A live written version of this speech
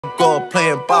Go up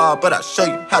playing ball, but I'll show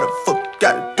you how the fuck you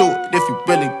gotta do it. If you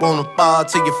really wanna ball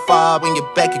till you fall when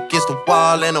you're back against the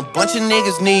wall. And a bunch of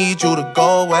niggas need you to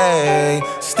go away.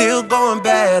 Still going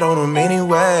bad on them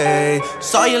anyway.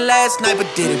 Saw you last night but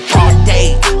did it all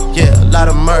day. Yeah, a lot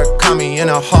of murk caught me in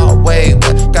a hard way,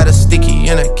 but got a sticky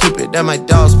and I keep it at my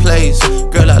dog's place.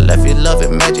 Girl, I left you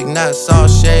loving magic, not it's all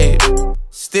shade.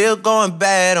 Still going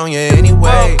bad on you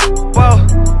anyway. Whoa, whoa,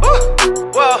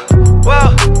 whoa,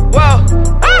 whoa, whoa.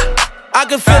 I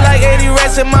can feel like 80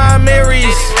 rats in my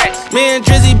Marys. Me and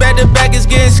Drizzy back to back, it's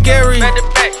getting scary.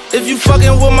 If you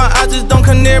fucking with my eyes, just don't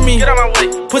come near me.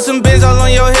 Put some bins all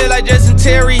on your head like Justin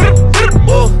Terry.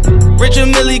 Whoa. Richard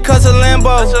Millie cuss a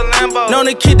Lambo. Known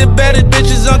to keep the baddest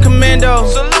bitches on commando.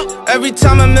 Every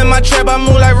time I'm in my trap, I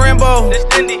move like Rambo.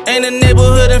 Ain't a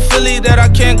neighborhood in Philly that I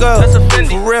can't go.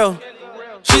 For real.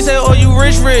 She said, oh, you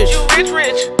rich.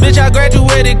 Bitch, I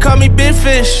graduated, call me Big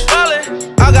Fish.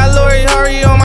 I got Lori Harvey on my